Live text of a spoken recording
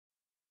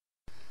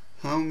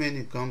how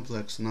many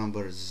complex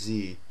numbers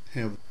z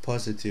have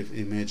positive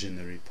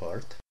imaginary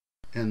part,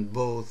 and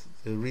both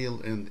the real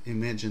and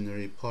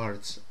imaginary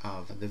parts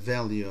of the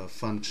value of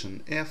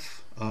function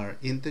f are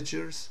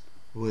integers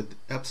with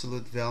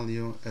absolute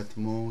value at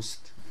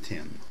most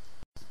 10.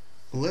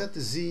 Let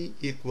z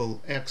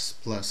equal x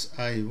plus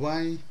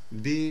iy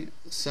be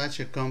such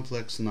a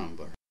complex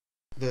number.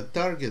 The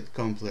target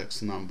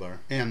complex number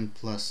n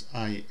plus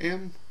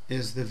im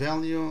is the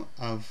value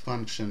of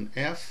function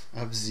f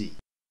of z,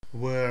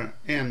 where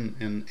n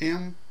and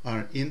m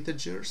are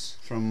integers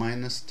from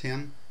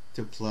 -10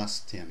 to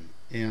 +10,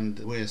 and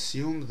we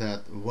assume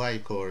that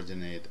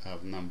y-coordinate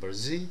of number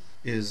z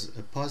is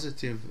a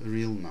positive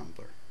real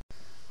number.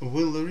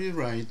 We'll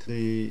rewrite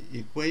the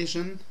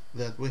equation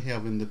that we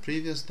have in the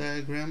previous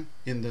diagram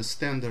in the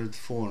standard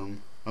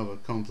form of a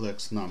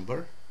complex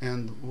number,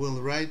 and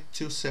we'll write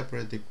two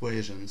separate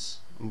equations,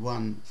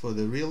 one for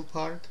the real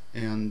part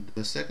and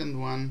the second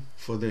one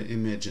for the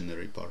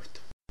imaginary part.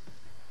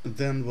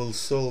 Then we'll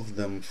solve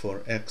them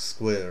for x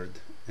squared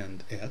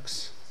and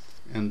x,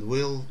 and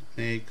we'll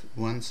make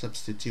one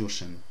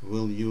substitution.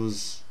 We'll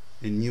use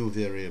a new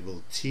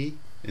variable t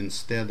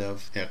instead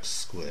of x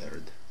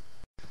squared.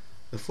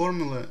 The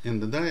formula in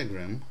the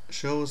diagram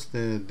shows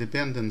the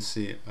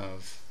dependency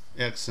of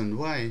x and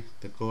y,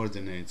 the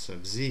coordinates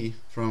of z,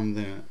 from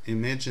the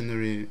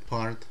imaginary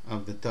part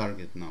of the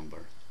target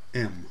number,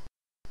 m.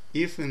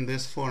 If in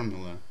this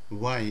formula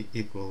y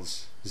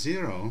equals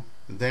 0,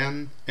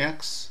 then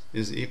x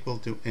is equal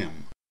to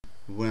m.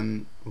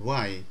 When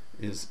y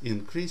is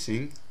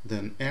increasing,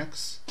 then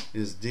x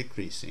is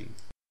decreasing.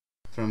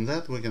 From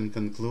that we can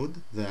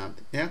conclude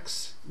that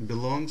x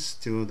belongs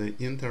to the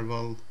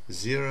interval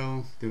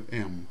 0 to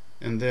m,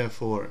 and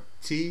therefore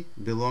t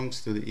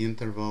belongs to the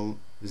interval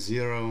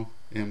 0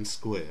 m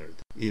squared,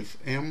 if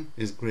m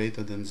is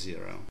greater than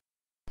 0.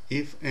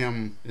 If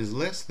m is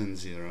less than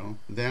 0,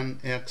 then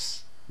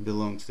x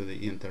belongs to the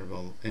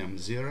interval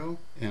m0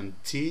 and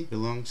t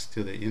belongs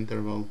to the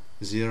interval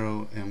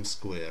 0 m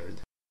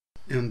squared.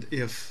 And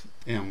if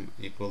m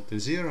equal to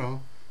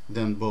 0,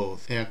 then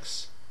both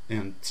x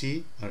and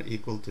t are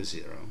equal to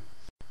 0.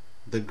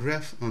 The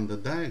graph on the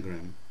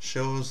diagram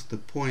shows the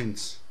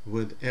points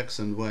with x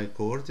and y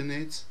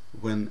coordinates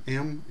when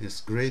m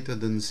is greater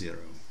than 0.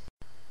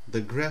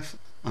 The graph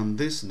on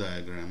this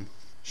diagram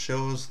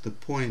shows the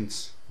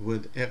points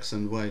with x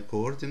and y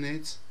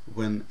coordinates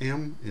when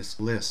m is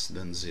less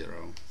than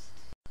 0.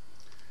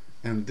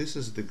 And this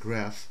is the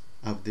graph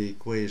of the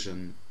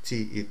equation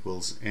t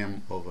equals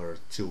m over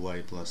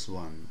 2y plus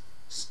 1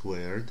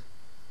 squared.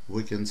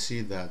 We can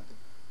see that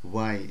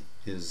y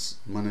is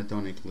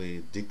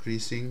monotonically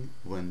decreasing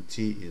when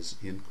t is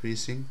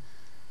increasing,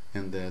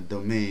 and the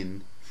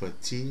domain for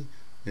t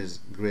is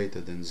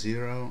greater than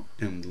 0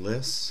 and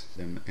less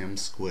than m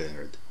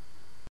squared.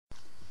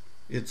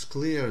 It's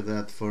clear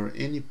that for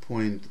any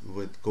point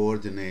with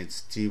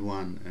coordinates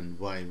t1 and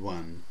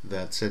y1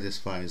 that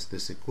satisfies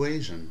this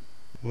equation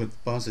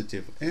with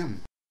positive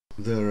m,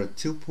 there are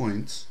two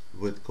points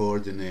with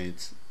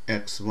coordinates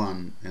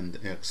x1 and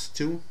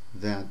x2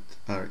 that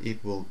are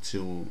equal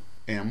to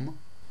m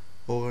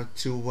over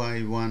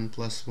 2y1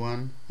 plus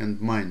 1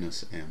 and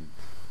minus m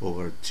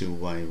over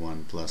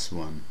 2y1 plus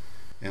 1,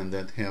 and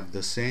that have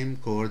the same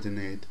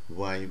coordinate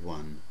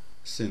y1,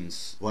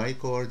 since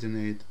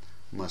y-coordinate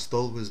must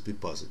always be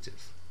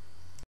positive.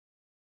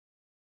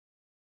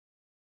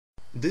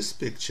 This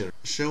picture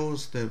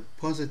shows the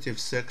positive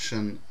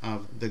section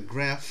of the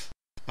graph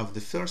of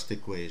the first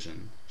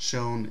equation,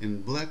 shown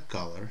in black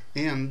color,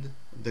 and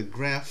the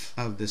graph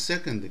of the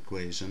second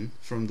equation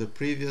from the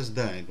previous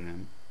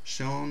diagram,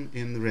 shown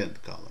in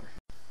red color.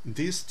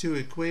 These two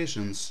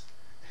equations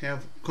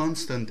have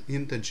constant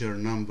integer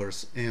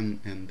numbers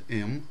n and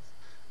m.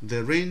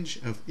 The range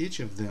of each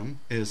of them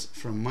is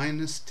from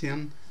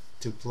 -10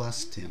 to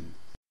 +10.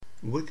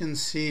 We can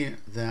see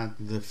that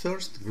the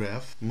first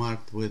graph,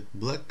 marked with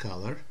black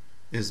color,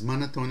 is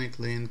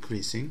monotonically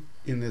increasing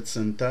in its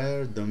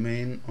entire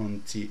domain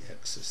on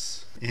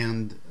t-axis,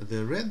 and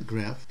the red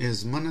graph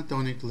is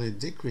monotonically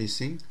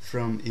decreasing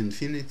from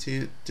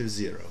infinity to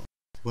 0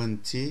 when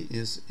t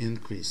is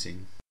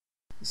increasing.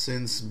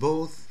 Since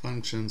both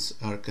functions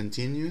are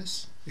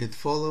continuous, it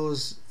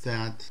follows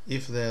that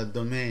if their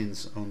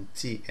domains on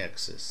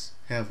t-axis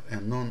have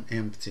a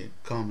non-empty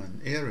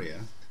common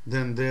area,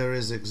 then there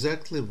is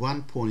exactly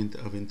one point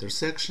of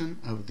intersection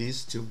of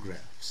these two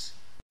graphs.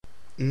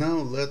 Now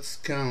let's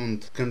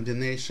count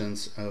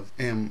combinations of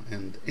m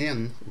and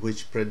n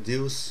which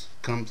produce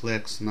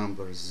complex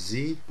numbers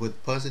z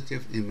with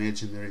positive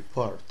imaginary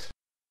part.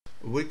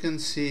 We can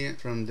see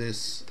from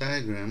this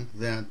diagram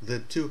that the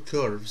two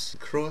curves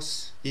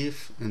cross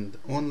if and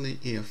only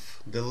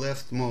if the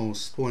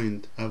leftmost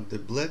point of the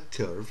black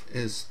curve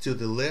is to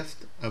the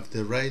left of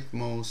the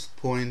rightmost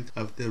point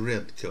of the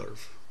red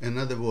curve. In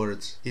other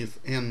words, if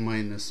n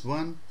minus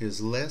 1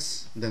 is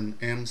less than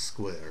m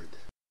squared.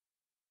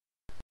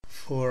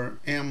 For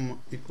m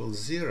equals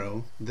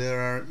 0, there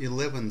are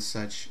 11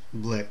 such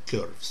black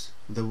curves.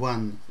 The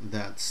one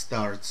that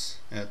starts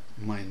at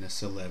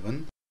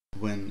 -11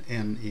 when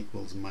n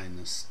equals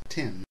minus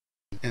 10,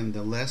 and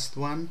the last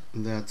one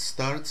that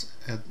starts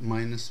at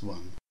minus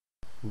 1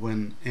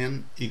 when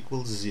n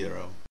equals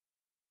 0.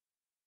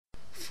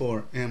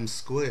 For m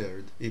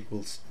squared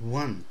equals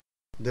 1,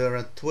 there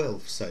are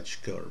 12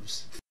 such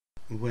curves.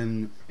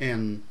 When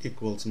n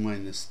equals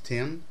minus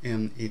 10,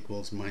 n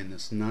equals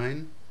minus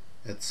 9,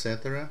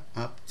 etc.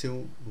 up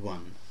to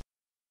 1.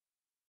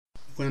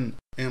 When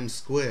m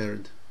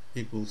squared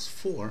equals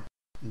 4,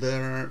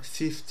 there are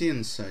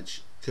 15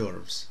 such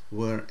curves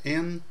where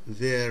n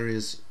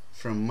varies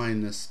from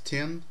minus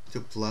 10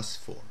 to plus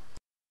 4.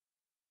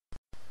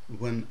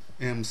 When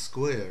m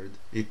squared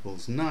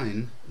equals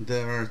 9,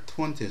 there are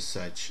 20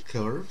 such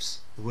curves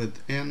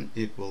with n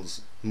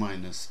equals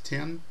minus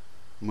 10,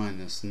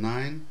 minus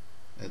 9,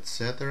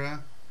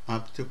 etc.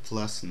 up to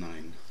plus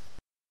 9.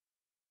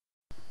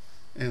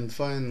 And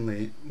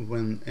finally,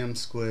 when m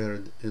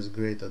squared is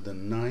greater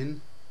than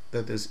 9,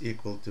 that is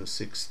equal to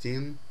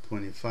 16,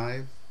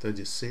 25,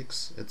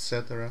 36,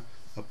 etc.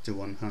 up to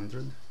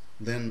 100,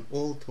 then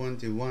all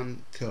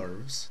 21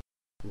 curves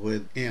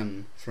with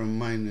n from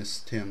minus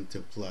 10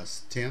 to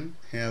plus 10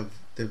 have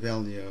the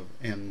value of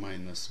n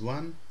minus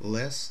 1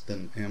 less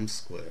than m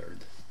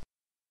squared.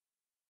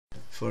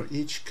 For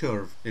each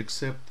curve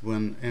except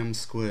when m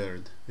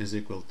squared is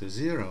equal to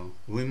 0,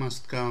 we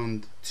must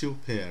count two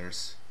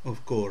pairs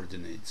of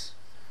coordinates,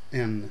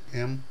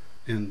 nm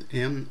and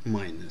n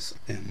minus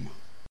m.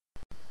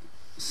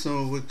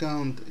 So we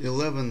count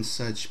 11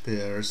 such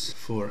pairs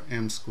for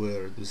m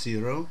squared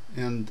 0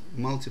 and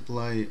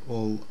multiply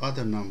all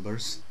other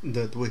numbers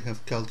that we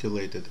have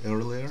calculated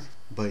earlier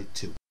by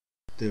 2.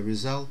 The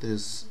result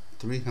is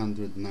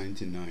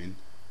 399.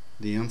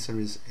 The answer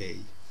is A.